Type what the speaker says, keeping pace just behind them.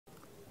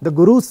The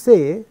Gurus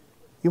say,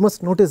 you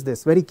must notice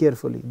this very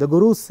carefully, the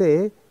Gurus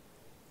say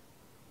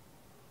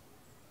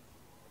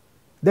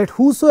that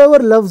whosoever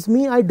loves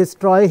me, I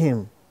destroy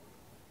him,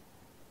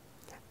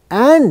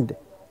 and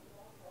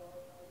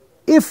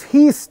if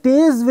he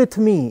stays with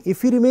me,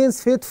 if he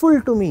remains faithful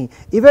to me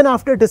even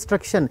after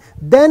destruction,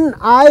 then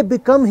I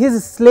become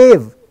his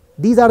slave.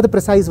 These are the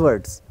precise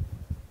words.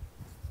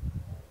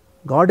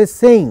 God is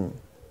saying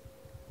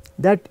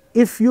that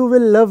if you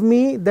will love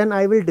me, then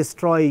I will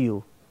destroy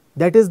you.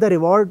 That is the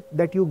reward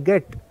that you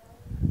get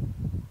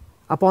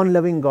upon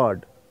loving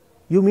God.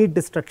 You meet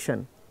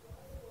destruction.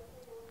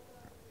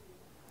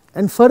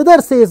 And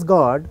further says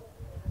God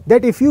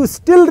that if you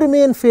still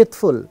remain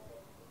faithful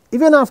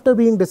even after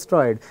being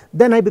destroyed,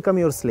 then I become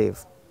your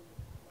slave.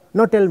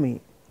 Now tell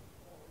me,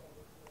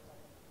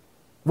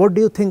 what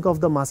do you think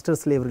of the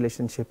master-slave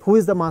relationship? Who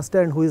is the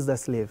master and who is the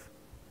slave?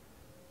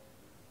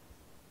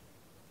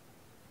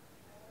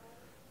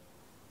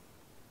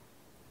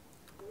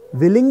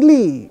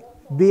 Willingly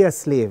be a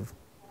slave.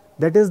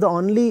 That is the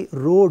only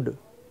road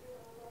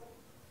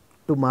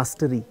to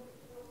mastery.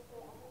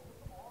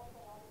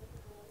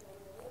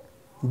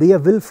 Be a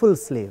willful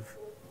slave.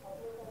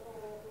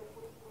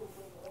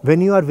 When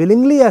you are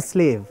willingly a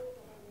slave,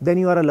 then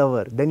you are a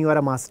lover, then you are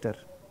a master.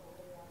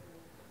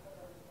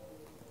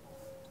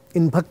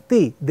 In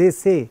bhakti, they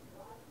say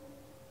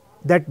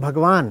that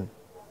Bhagwan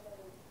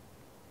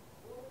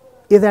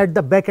is at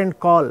the beck and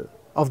call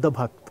of the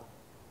bhakt.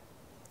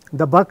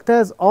 The bhakt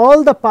has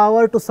all the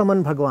power to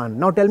summon Bhagwan.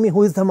 Now tell me,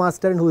 who is the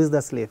master and who is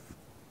the slave?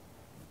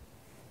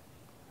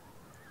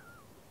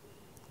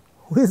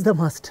 Who is the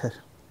master?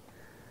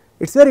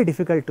 It's very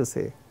difficult to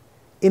say.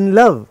 In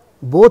love,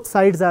 both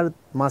sides are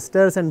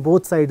masters and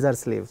both sides are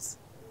slaves.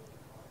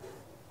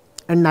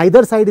 And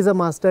neither side is a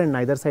master and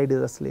neither side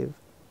is a slave.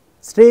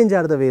 Strange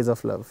are the ways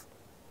of love.